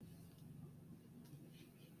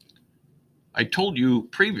I told you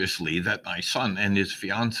previously that my son and his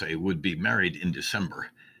fiancée would be married in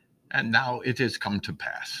December, and now it has come to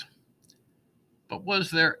pass. But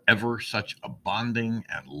was there ever such a bonding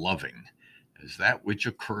and loving as that which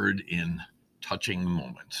occurred in touching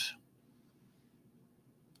moments?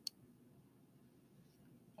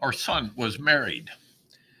 Our son was married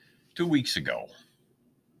 2 weeks ago.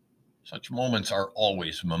 Such moments are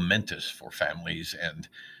always momentous for families, and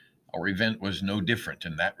our event was no different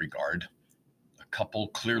in that regard. A couple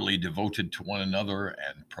clearly devoted to one another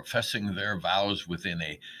and professing their vows within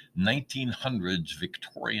a 1900s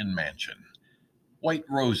Victorian mansion. White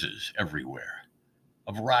roses everywhere,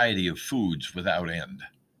 a variety of foods without end,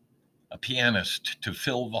 a pianist to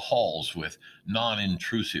fill the halls with non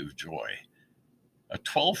intrusive joy, a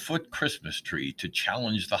 12-foot Christmas tree to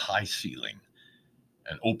challenge the high ceiling,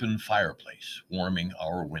 an open fireplace warming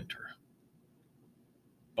our winter.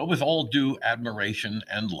 But with all due admiration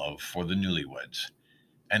and love for the newlyweds,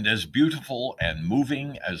 and as beautiful and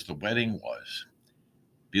moving as the wedding was,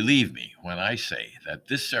 believe me when I say that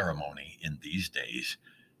this ceremony in these days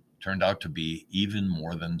turned out to be even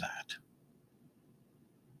more than that.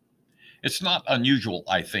 It's not unusual,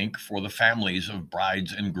 I think, for the families of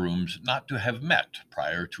brides and grooms not to have met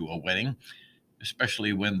prior to a wedding,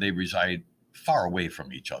 especially when they reside far away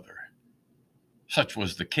from each other. Such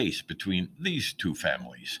was the case between these two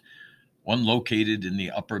families, one located in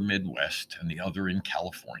the upper Midwest and the other in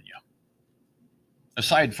California.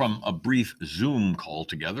 Aside from a brief Zoom call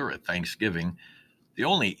together at Thanksgiving, the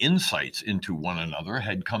only insights into one another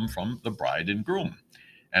had come from the bride and groom,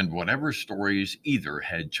 and whatever stories either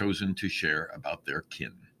had chosen to share about their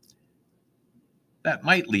kin. That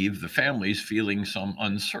might leave the families feeling some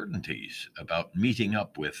uncertainties about meeting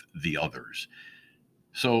up with the others.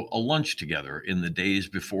 So a lunch together in the days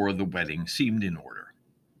before the wedding seemed in order.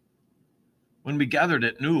 When we gathered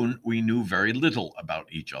at noon, we knew very little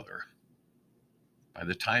about each other. By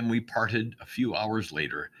the time we parted a few hours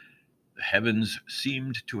later, the heavens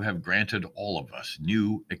seemed to have granted all of us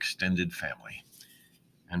new extended family.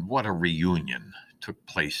 And what a reunion took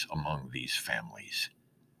place among these families.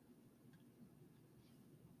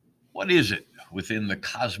 What is it within the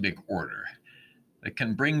cosmic order that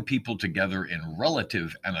can bring people together in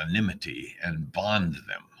relative anonymity and bond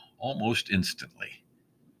them almost instantly?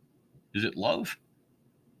 Is it love?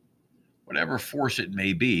 Whatever force it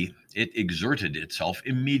may be, it exerted itself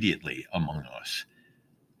immediately among us.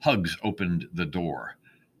 Hugs opened the door.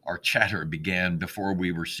 Our chatter began before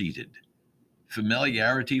we were seated.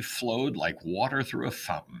 Familiarity flowed like water through a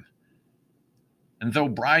fountain. And though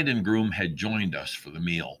bride and groom had joined us for the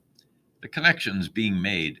meal, the connections being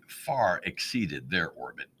made far exceeded their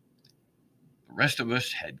orbit. The rest of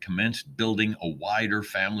us had commenced building a wider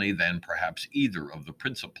family than perhaps either of the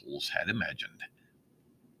principals had imagined.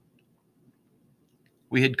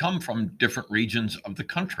 We had come from different regions of the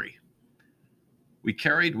country. We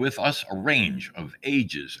carried with us a range of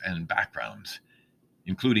ages and backgrounds,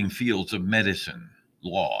 including fields of medicine,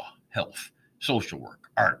 law, health, social work,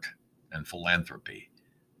 art, and philanthropy.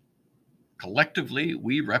 Collectively,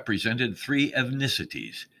 we represented three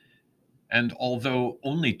ethnicities, and although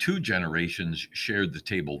only two generations shared the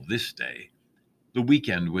table this day, the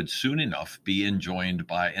weekend would soon enough be enjoyed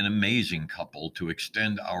by an amazing couple to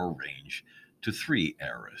extend our range to three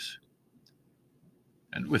eras.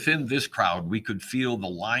 And within this crowd, we could feel the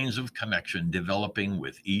lines of connection developing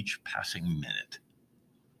with each passing minute.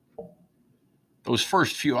 Those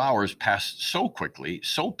first few hours passed so quickly,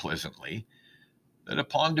 so pleasantly, that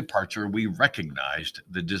upon departure we recognized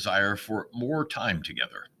the desire for more time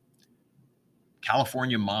together.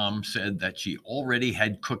 California Mom said that she already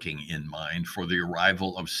had cooking in mind for the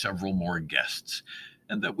arrival of several more guests,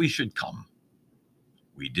 and that we should come.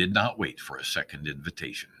 We did not wait for a second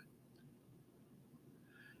invitation.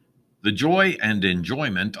 The joy and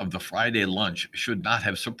enjoyment of the Friday lunch should not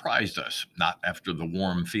have surprised us, not after the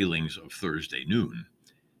warm feelings of Thursday noon.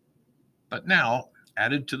 But now,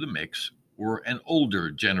 added to the mix, were an older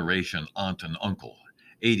generation aunt and uncle,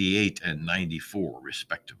 88 and 94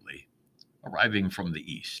 respectively, arriving from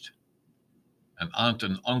the East. An aunt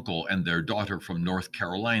and uncle and their daughter from North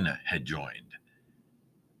Carolina had joined.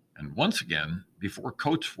 And once again, before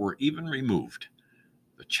coats were even removed,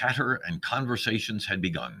 the chatter and conversations had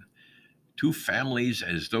begun. Two families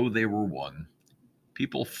as though they were one,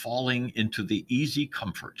 people falling into the easy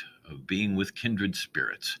comfort of being with kindred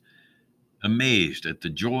spirits, amazed at the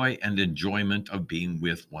joy and enjoyment of being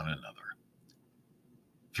with one another.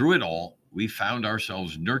 Through it all, we found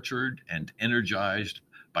ourselves nurtured and energized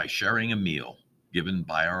by sharing a meal given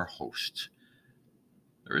by our hosts.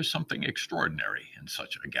 There is something extraordinary in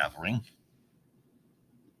such a gathering.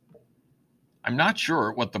 I'm not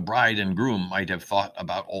sure what the bride and groom might have thought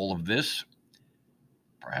about all of this.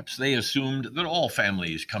 Perhaps they assumed that all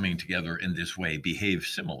families coming together in this way behave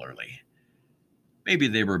similarly. Maybe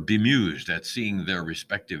they were bemused at seeing their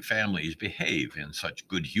respective families behave in such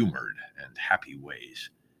good humored and happy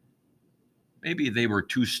ways. Maybe they were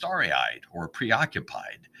too starry eyed or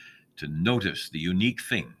preoccupied to notice the unique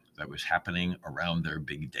thing that was happening around their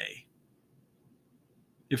big day.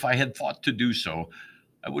 If I had thought to do so,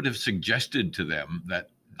 I would have suggested to them that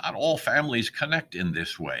not all families connect in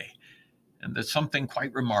this way, and that something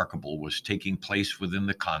quite remarkable was taking place within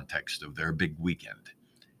the context of their big weekend,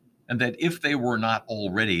 and that if they were not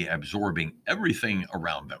already absorbing everything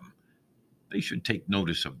around them, they should take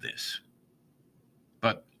notice of this.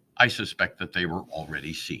 But I suspect that they were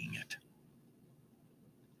already seeing it.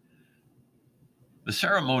 The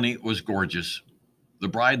ceremony was gorgeous. The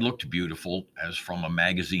bride looked beautiful, as from a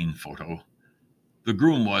magazine photo. The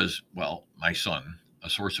groom was, well, my son, a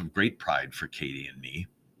source of great pride for Katie and me.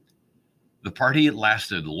 The party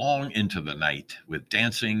lasted long into the night, with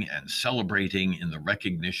dancing and celebrating in the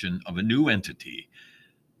recognition of a new entity,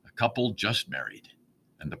 a couple just married,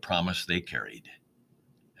 and the promise they carried,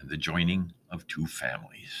 and the joining of two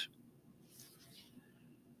families.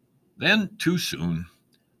 Then, too soon,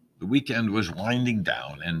 the weekend was winding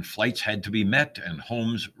down, and flights had to be met and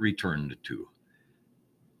homes returned to.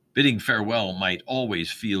 Bidding farewell might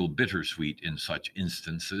always feel bittersweet in such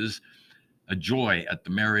instances, a joy at the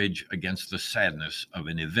marriage against the sadness of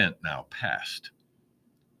an event now past.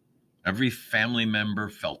 Every family member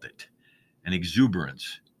felt it, an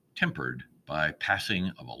exuberance tempered by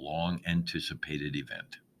passing of a long anticipated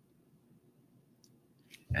event.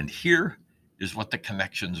 And here is what the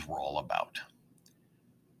connections were all about.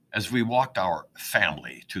 As we walked our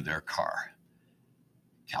family to their car,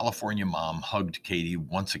 California Mom hugged Katie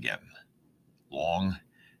once again, long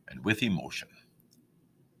and with emotion.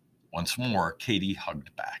 Once more, Katie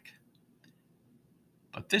hugged back.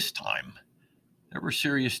 But this time, there were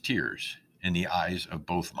serious tears in the eyes of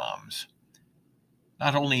both moms,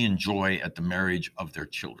 not only in joy at the marriage of their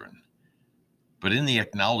children, but in the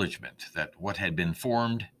acknowledgement that what had been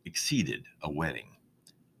formed exceeded a wedding.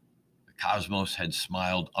 The cosmos had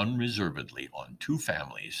smiled unreservedly on two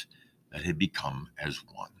families that had become as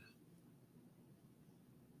one.